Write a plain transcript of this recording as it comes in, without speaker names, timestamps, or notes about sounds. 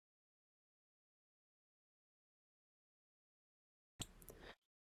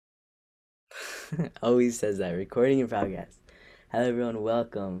Always says that. Recording in progress. Hello, everyone.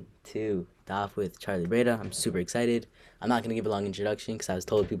 Welcome to Daf with Charlie Breda. I'm super excited. I'm not going to give a long introduction because I was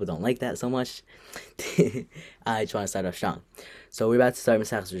told people don't like that so much. I just want to start off strong. So we're about to start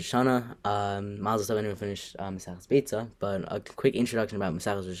Maseches Rosh Hashanah. Mazel tov, anyone finished Maseches Beitza, but a quick introduction about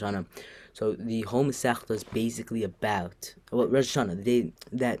Maseches Rosh Hashanah. So the whole Masechta is basically about, well, Rosh Hashanah, the day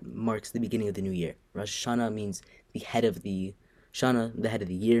that marks the beginning of the new year. Rosh Hashanah means the head of the Shana, the head of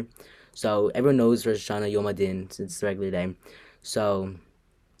the year. So everyone knows Rosh Hashanah Yom Adin, since it's the regular day. So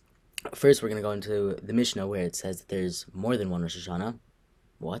first we're going to go into the Mishnah where it says that there's more than one Rosh Hashanah.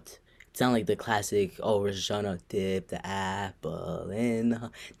 What? It's not like the classic, oh, Rosh Hashanah, dip the apple in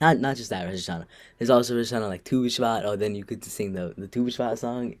the... Not just that Rosh Hashanah. There's also Rosh Hashanah like Tu B'Shvat. Oh, then you could sing the Tu B'Shvat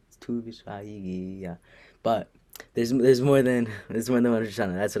song. It's Tu B'Shvat, yeah. But there's more than one Rosh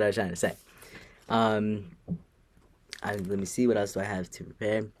Hashanah. That's what I was trying to say. Let me see, what else do I have to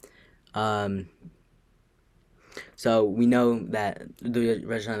prepare? So we know that the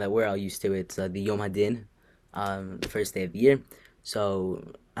Rosh Hashanah that we're all used to, it's the Yom Hadin, the first day of the year. So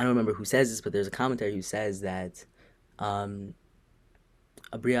I don't remember who says this, but there's a commentary who says that Abriyat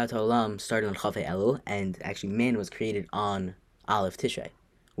Olam started on Chafei Elul, and actually man was created on Aleph Tishrei,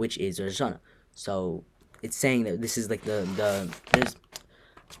 which is Rosh Hashanah. So it's saying that this is like the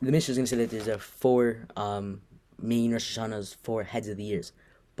Mishnah is going to say that there's a four main Rosh Hashanahs, 4 heads of the years,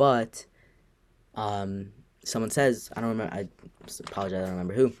 but someone says, I don't remember, I apologize, I don't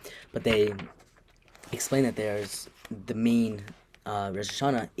remember who, but they explain that there's the main Rosh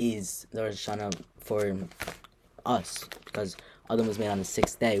Hashanah is the Rosh Hashanah for us, because Adam was made on the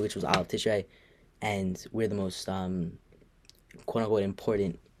 6th day, which was Aleph Tishrei, and we're the most quote-unquote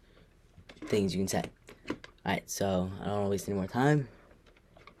important things you can say. Alright, so I don't want to waste any more time.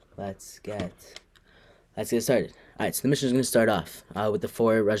 Let's get started. Alright, so the mission is going to start off with the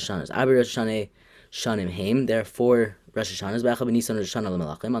 4 Rosh Hashanahs. Abi Rosh Hashanah Shanim Haim. There are 4 Rosh Hashanahs. B'Echad b'Nisan Rosh Hashanah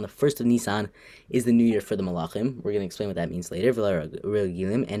l'Malachim. On the 1st of Nisan is the new year for the Malachim. We're going to explain what that means later.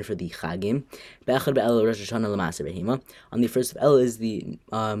 V'Regilim, and for the Chagim. B'Echad b'Elul Rosh Hashanah l'Maaser Behema. On the 1st of El is the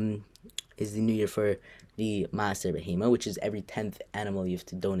new year for the Maaser Behema, which is every 10th animal you have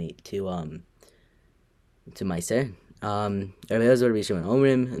to donate to Meiser. And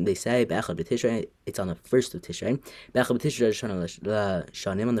they say Be'echad b'Tishrei, it's on the 1st of Tishrei. Be'echad b'Tishrei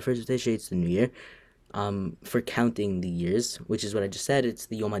Shanim, on the 1st of Tishrei, it's the new year. For counting the years, which is what I just said, it's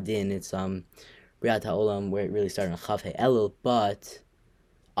the Yom Adin, it's Briat HaOlam, where it really started on Chav He Elul, but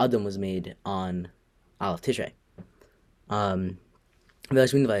Adam was made on Aleph Tishrei.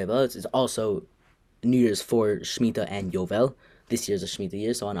 It's also New Year's for Shemitah and Yovel. This year's a Shemitah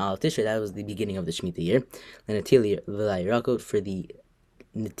year, so on Aleph Tishrei, that was the beginning of the Shemitah year. And Natiya V'Layrakot, for the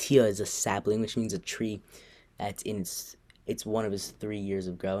Natiya is a sapling, which means a tree that's in it's one of his 3 years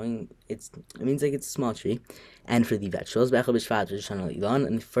of growing. It means like it's a small tree. And for the vegetables, B'Echad b'Shvat Rosh Hashanah l'Ilan,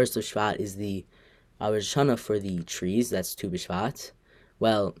 and the 1st of Shvat is the Rosh Hashanah for the trees. That's Tu B'Shvat.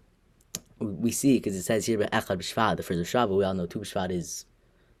 Well, we see because it says here B'Echad b'Shvat, the 1st of Shvat, but we all know Tu B'Shvat is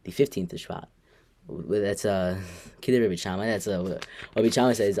the 15th of Shvat. That's Kidei Rabbi Shammai. That's what Rabbi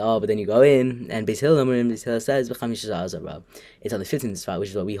Shammai says. Oh, but then you go in and Beis Hillel says it's on the 15th spot, which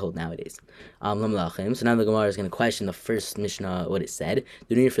is what we hold nowadays. So now the Gemara is going to question the first Mishnah, what it said.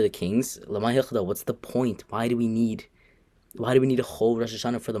 The new year for the kings. What's the point? Why do we need a whole Rosh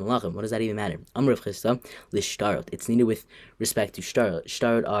Hashanah for the Malachim? What does that even matter? Amrav Chisda l'shtarot. It's needed with respect to shtarot.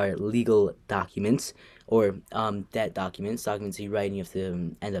 Shtarot are legal documents or debt documents you write and you have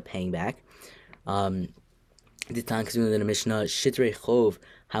to end up paying back. The Tanakh in the Mishnah, Shitrei Chov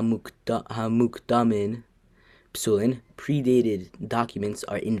Hamukdamin Psulin, predated documents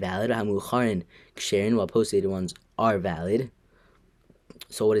are invalid. Hamucharin Ksherin, while postdated ones are valid.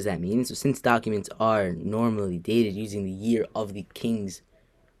 So what does that mean? So since documents are normally dated using the year of the king's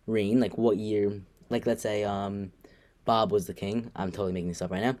reign, like what year, like let's say Bob was the king. I'm totally making this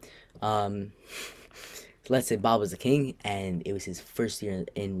up right now. Let's say Bob was the king and it was his first year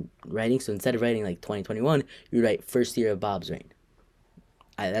in writing. So instead of writing like 2021, you write first year of Bob's reign.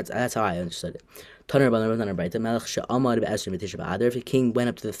 That's how I understood it. If a king went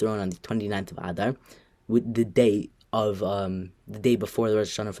up to the throne on the 29th of Adar, with the day before the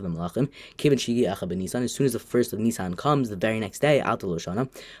Rosh Hashanah for the Malachim, as soon as the 1st of Nisan comes, the very next day, Alta Rosh Hashanah,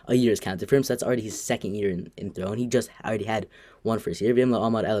 a year is counted for him. So that's already his 2nd year in throne. He just already had one first year.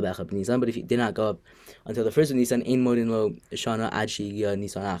 But if he did not go up until the 1st of Nisan, Ein Modin Lo Shana Ad Shegiya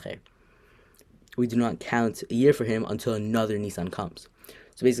Nisan Acher, we do not count a year for him until another Nisan comes.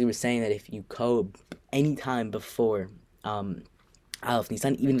 So basically, we're saying that if you go any time before Aleph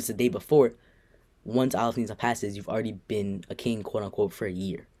Nisan, even if it's the day before, once Aleph Nisan passes, you've already been a king, quote unquote, for a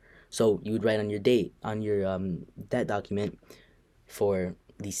year. So you would write on your date on your that document for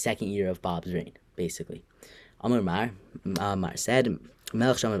the second year of Bob's reign, basically. Amar Mar said,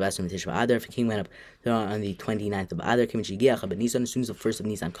 Melech Shama Basra Tishba Adar, if a king went up on the 29th of Adar, came but Nisan, as soon as the first of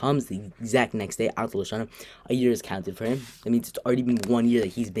Nisan comes, the exact next day, after Rosh Hashanah, a year is counted for him. That means it's already been 1 year that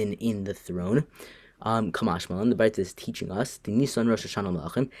he's been in the throne. Kamash Malan, the Bible is teaching us, the Nisan Rosh Hashanah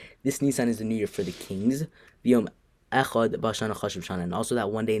Melachim. This Nisan is the new year for the kings. V'yom Echad Bashana Chashav Shana, and also that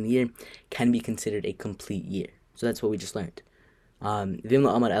one day in the year can be considered a complete year. So that's what we just learned. But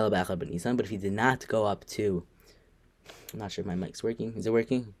if he did not go up to, I'm not sure if my mic's working. Is it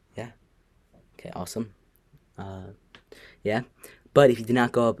working? Yeah. Okay, awesome. Yeah. But if he did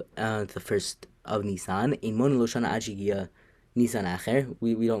not go up to the first of Nisan, in Mon Loshana Ajigia Nisan Acher,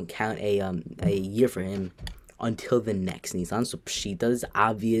 we don't count a year for him until the next Nisan. So Pshita is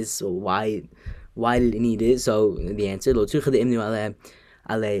obvious. Why did it need it? So the answer,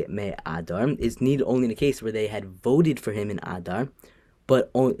 is needed only in a case where they had voted for him in Adar,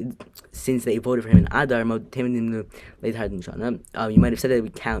 but since they voted for him in Adar, you might have said that we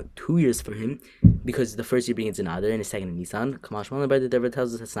count 2 years for him because the first year begins in Adar and the second in Nisan. Kamash the Deborah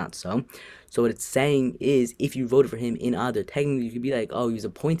tells us that's not so. So what it's saying is, if you voted for him in Adar, technically you could be like, oh, he was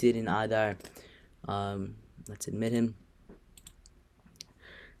appointed in Adar. Let's admit him.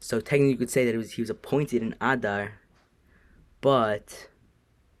 So technically you could say that he was appointed in Adar, but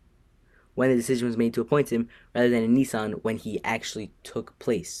when the decision was made to appoint him, rather than in Nisan, when he actually took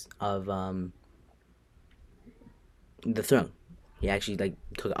place of the throne. He actually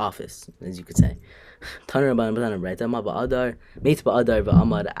took office, as you could say. If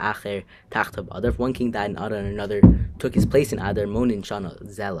one king died in Adar and another took his place in Adar, Monin Shana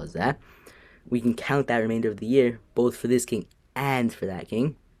Zelazah, we can count that remainder of the year, both for this king and for that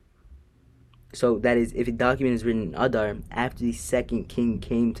king. So that is, if a document is written in Adar after the second king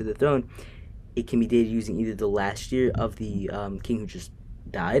came to the throne, it can be dated using either the last year of the king who just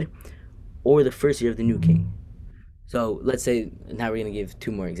died or the first year of the new king. So let's say, now we're going to give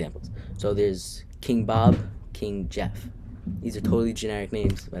 2 more examples. So there's King Bob, King Jeff. These are totally generic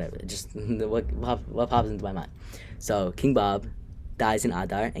names, whatever. Just what pops into my mind. So King Bob dies in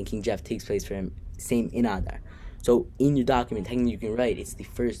Adar and King Jeff takes place for him, same in Adar. So in your document, technically you can write it's the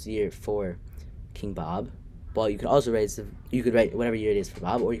first year for King Bob, but you could also write whatever year it is for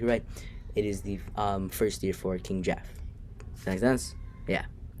Bob, or you could write it is the first year for King Jeff. Does that make sense? Yeah.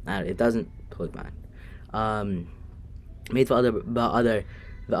 It doesn't. Totally fine. Made for other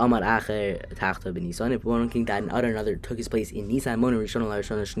the Amar Acher Tachta B'Nisan. If one king died and another took his place in Nisan, Mona Rishon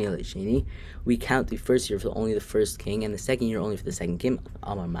LaRishon Shni Sheni, we count the first year for only the first king, and the second year only for the second king.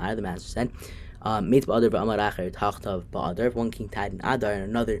 Amar Mar, the master said. Made for other Amar Acher Tachta Ba'adar. If one king died in Adar and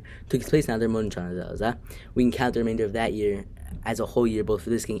another took his place in Adar, Mona Shana, we can count the remainder of that year as a whole year, both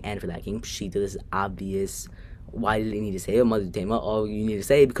for this king and for that king. Pshita, this is obvious. Why did you need to say it? Oh, you need to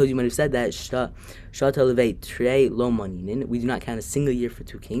say it because you might have said that. We do not count a single year for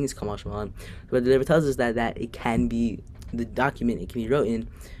 2 kings. But the Deborah tells us that it can be the document. It can be written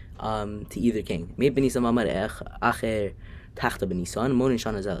to either king.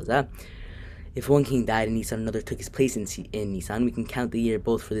 If one king died in Nisan, another took his place in Nisan, we can count the year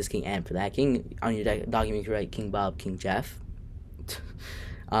both for this king and for that king. On your document, you can write King Bob, King Jeff.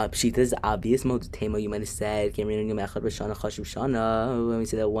 Pshita is obvious. You might have said, when we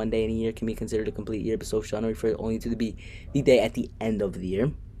say that one day in a year can be considered a complete year, but Sof Shana refers only to the day at the end of the year.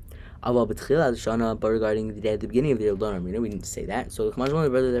 But regarding the day at the beginning of the year, we didn't say that. So the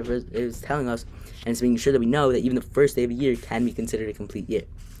brother is telling us, and it's making sure that we know that even the first day of a year can be considered a complete year.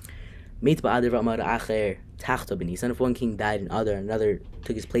 If one king died in Adar and another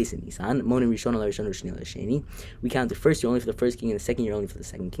took his place in Nisan, we count the first year only for the first king and the second year only for the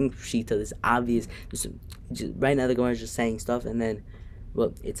second king. Shita, this is obvious. Right now the Gemara is just saying stuff, and then,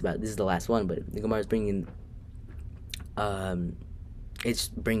 this is the last one, but the Gemara is bringing, it's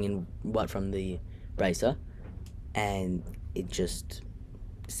bringing what from the Brisa, and it just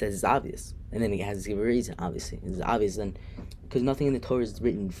says it's obvious, and then it has to give a reason. Obviously, it's obvious then, because nothing in the Torah is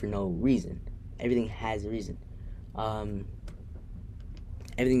written for no reason. Everything has a reason.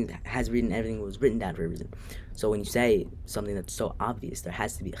 Everything has a reason. Everything was written down for a reason. So when you say something that's so obvious, there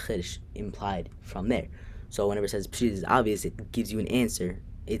has to be a chiddush implied from there. So whenever it says pshit is obvious, it gives you an answer.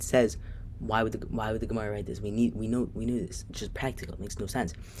 It says, why would the Gemara write this? We knew this. It's just practical. It makes no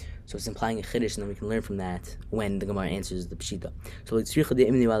sense. So it's implying a chiddush, and then we can learn from that when the Gemara answers the pshita. So if the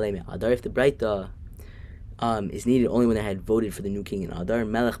Braita is needed only when they had voted for the new king in Adar,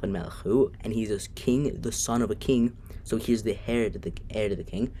 Melech ben Melchu, and he's a king, the son of a king. So here's the heir to the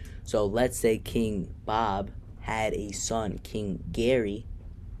king. So let's say King Bob had a son, King Gary,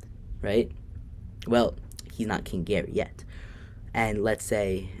 right? Well, he's not King Gary yet. And let's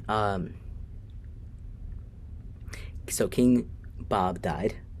say, so King Bob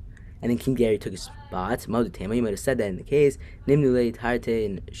died, and then King Gary took his spot. Modutema, you might have said that in the case. Nimnule Tarte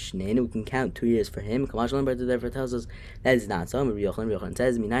and Shnein, we can count 2 years for him. Kamashalam Brother therefore tells us that is not so. Rabbi Yochanan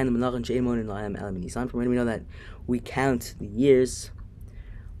says, Minayin Malachan Sheimon and Lahem Elam Nisan. From when we know that we count the years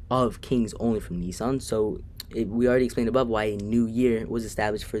of kings only from Nisan. So we already explained above why a new year was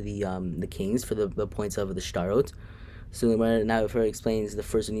established for the kings, for the points of the Shtarot. So now if it explains the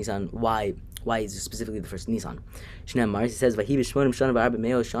first of Nisan, why is it specifically the first of Nisan? Shnei he says, Vahi b'shmonim shana v'arba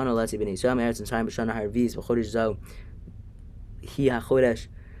meo shana latzi b'nei Yisrael me'eretz Mitzrayim b'shana harviz b'chodesh zo hi hachodesh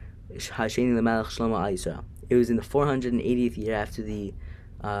hasheni l'melech Shlomo al Yisrael. It was in the 480th year after the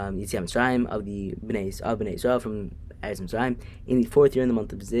Yetziat Mitzrayim of the Bnei Yisrael from Eretz Mitzrayim, in the 4th year in the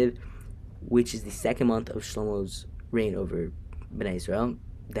month of Ziv, which is the 2nd month of Shlomo's reign over Bnei Yisrael,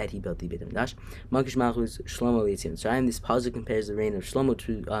 that he built the Beit HaMikdash. Malchus Malchus Shlomo Yetziat Mitzrayim. This pasuk compares the reign of Shlomo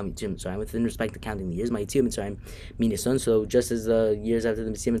to Yetziat Mitzrayim within respect to counting the years. Yetziat Mitzrayim min Nisan. So just as the years after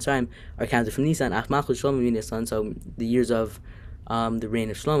the Yetziat Mitzrayim are counted from Nisan, Ach Malchus Shlomo min Nisan. So the years of the reign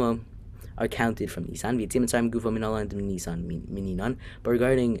of Shlomo are counted from Nisan. Yetziat Mitzrayim Gufo min Olam min Nisan mininan. But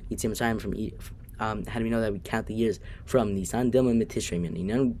regarding Yetziat Mitzrayim from how do we know that we count the years from Nisan? Dilma mit Tishrei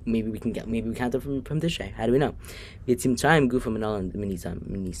mininan. Maybe we count it from Tishrei. How do we know? Yetziat Mitzrayim Gufo min Olam min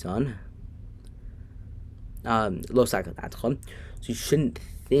Nisan. Lo sakat. So you shouldn't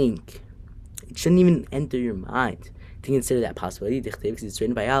think, it shouldn't even enter your mind to consider that possibility. Because it's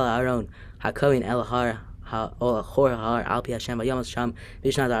written by Allah Aaron Hakoin Elahar Ha'or Har Al Pi Hashem Vayamas Sham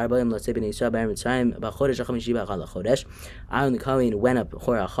Vishnat Arbaim Lotzei Bnei Yisrael B'Eretz Mitzrayim B'Chodesh HaChamishi B'Chol HaChodesh. Aaron the Kohen went up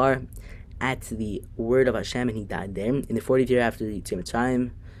Hor Har at the word of Hashem, and he died there in the 40th year after the Yetziat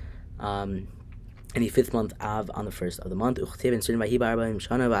Mitzrayim. In the 5th month Av, on the 1st of the month. It was in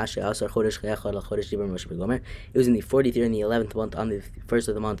the 40th year in the 11th month, on the 1st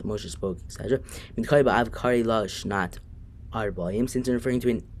of the month, Moshe spoke, etc. Since it's referring to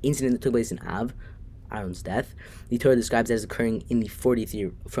an incident that took place in Av, Aaron's death, the Torah describes it as occurring in the 40th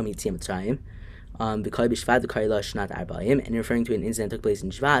year from Yetziat Mitzrayim. And referring to an incident that took place in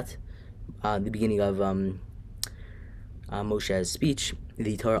Shvat, the beginning of Moshe's speech.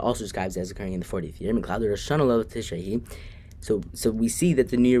 The Torah also describes it as occurring in the 40th year. So we see that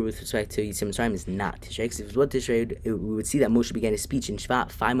the New Year with respect to Yetziat Mitzrayim is not Tishrei. Because if it was Tishrei, we would see that Moshe began his speech in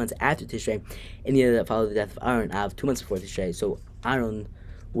Shvat 5 months after Tishrei, in the year that followed the death of Aaron, Av 2 months before Tishrei. So Aaron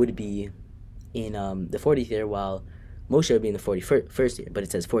would be in the 40th year, while Moshe would be in the 41st year. But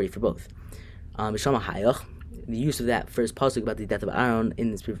it says 40 for both. The use of that first pasuk about the death of Aaron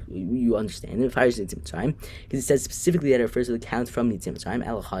in this, you understand it, because it says specifically that it refers to the count from Yetziat Mitzrayim,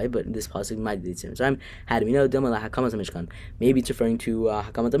 Elachai, but this pasuk might be Yetziat Mitzrayim. How do we know? Hakamat Mishkan. Maybe it's referring to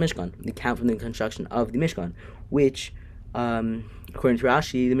Hakamat Mishkan, the count from the construction of the Mishkan, which, according to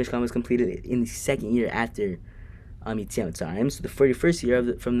Rashi, the Mishkan was completed in the 2nd year after Yetziat Mitzrayim. So the 41st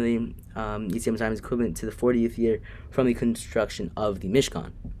year from the Yetziat Mitzrayim is equivalent to the 40th year from the construction of the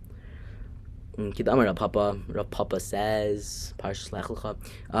Mishkan. Rav Papa says, Parshas Lech Lecha,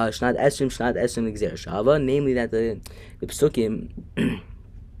 Shnat Esrim Gzeir Shava, namely that the Psukim,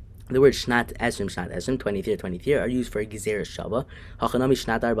 the word Shnat Esrim, 20th year, are used for Gzeir Shava. Hachanami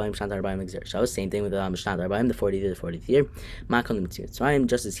Shnat Arbaim Gzeir Shava. Same thing with Shnat Arbaim, the 40th year. Makon Mitzrayim,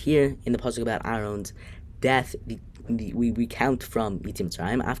 just as here in the pasuk about Aaron's death, we count from Yetziat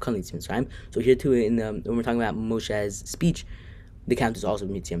Mitzrayim, Afkan Yetziat Mitzrayim. So here too, when we're talking about Moshe's speech, the count is also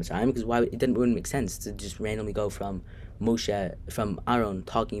Yetziat Mitzrayim, because wouldn't make sense to just randomly go from Aaron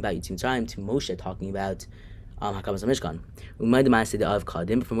talking about Yetziat Mitzrayim to Moshe talking about Hakamas HaMishkan.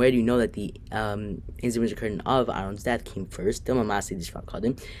 But from where do you know that the incident which occurred of Aaron's death came first? Because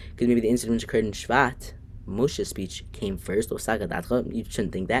maybe the incident which occurred in Shvat, Moshe's speech, came first. You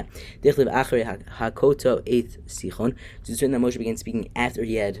shouldn't think that. So it's written that Moshe began speaking after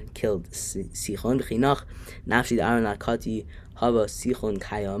he had killed Sichon.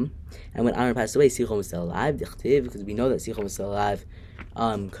 And when Aaron passed away, Sichon was still alive. Because we know that Sichon was still alive,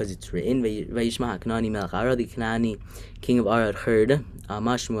 because it's written, the Canaani king of Arad heard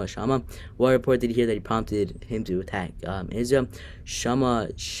what report did he hear that he prompted him to attack Israel?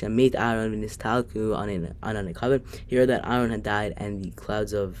 Shamit Aaron v'nistalku Anan HaKavod. He heard that Aaron had died and the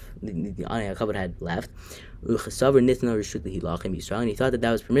clouds of the Anan HaKavod had left. And he thought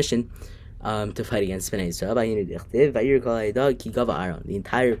that was permission to fight against Bnei Yisrael. The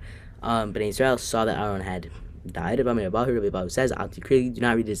entire Bnei Yisrael saw that Aaron had died. Rabbi says, do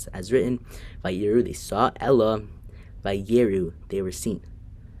not read this as written. They saw, Ella, they were seen.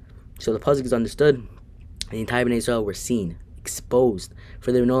 So the pasuk is understood. The entire Bnei Yisrael were seen. exposed,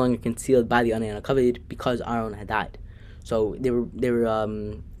 for they were no longer concealed by the Anei Kavod because Aaron had died. So they were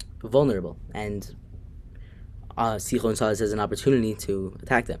vulnerable, and Sichon saw this as an opportunity to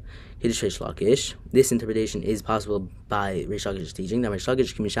attack them. Hiddush Reish Lakish. This interpretation is possible by Reish Lakish's teaching. That Reish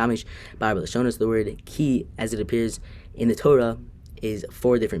Lakish Kimishamish by Lashonos, the word ki, as it appears in the Torah, is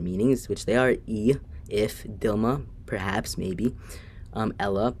 4 different meanings, which they are: if, Dilma, perhaps, maybe,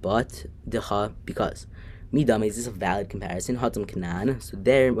 Ella, but, Decha, because. Midam, is this a valid comparison? Hatam Canaan. So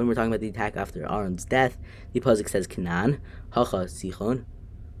there, when we're talking about the attack after Aaron's death, the pasuk says Canaan, Hacha Sichon.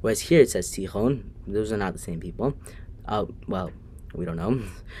 Whereas here it says Sichon. Those are not the same people. Well, we don't know.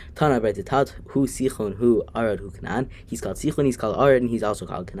 Tana Tat, who Sichon, who Arad, who Canaan. He's called Sichon, he's called Arad, and he's also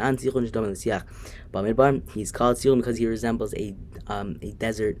called Canaan. Sichon Shdom el Siach Bamidbar. He's called Sichon because he resembles a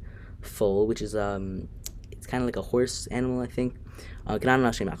desert foal, which is it's kind of like a horse animal, I think. Canaan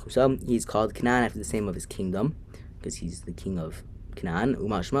Hashem Achusam. He's called Canaan after the name of his kingdom, because he's the king of Canaan.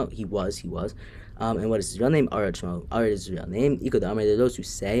 Umashmo, he was. And what is his real name? Arad Shmo. Arad is his real name. Ikod Amar, there are those who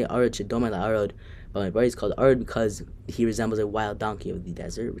say Arad Shedom la Arad, but my brother is called Arad because he resembles a wild donkey of the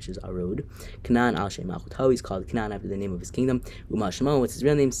desert, which is Arad. Canaan al Shem Achutho, he's called Canaan after the name of his kingdom. Uma Shmo, what's his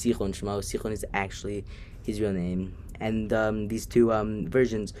real name? Sichon Shmo. Sichon is actually his real name. And these two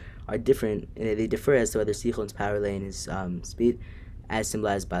versions are different. They differ as to whether Sichon's power lay in his speed, as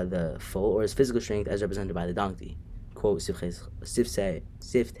symbolized by the foal, or his physical strength as represented by the donkey. Quote, Siftei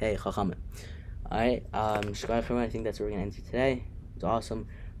Chachamim. Alright, Shkar Churman, I think that's where we're going to end it today. It's awesome.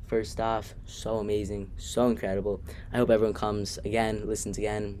 First off, so amazing, so incredible. I hope everyone comes again, listens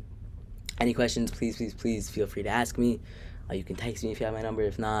again. Any questions, please feel free to ask me. You can text me if you have my number.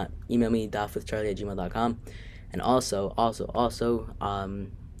 If not, email me, dafwithcharlie@gmail.com. And also,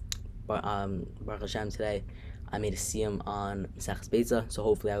 Baruch Hashem, today I made a siyum on Maseches Beitza, so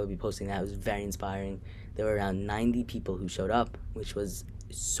hopefully I will be posting that. It was very inspiring. There were around 90 people who showed up, which was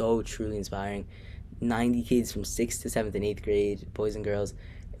so truly inspiring. 90 kids from 6th to 7th and 8th grade, boys and girls.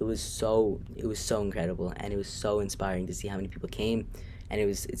 It was so incredible, and it was so inspiring to see how many people came. And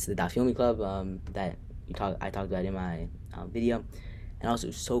it's the Daf Yomi Club that I talked about in my video. And also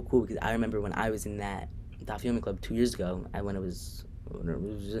it was so cool because I remember when I was in that Daf Yomi Club 2 years ago, I was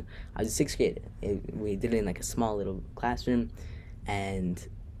in 6th grade. We did it in like a small little classroom, and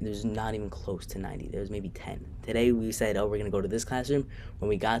there's not even close to 90. There was maybe 10. Today we said, we're going to go to this classroom. When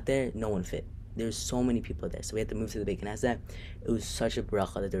we got there, no one fit. There's so many people there, so we had to move to the Beit Knesset. It was such a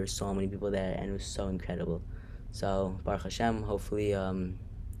bracha that there were so many people there, and it was so incredible. So Baruch Hashem, hopefully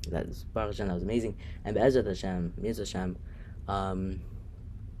that was amazing. And Be'ezrat Hashem,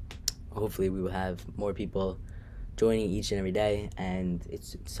 hopefully we will have more people joining each and every day, and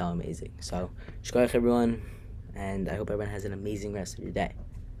it's so amazing. So Shkoyach everyone, and I hope everyone has an amazing rest of your day.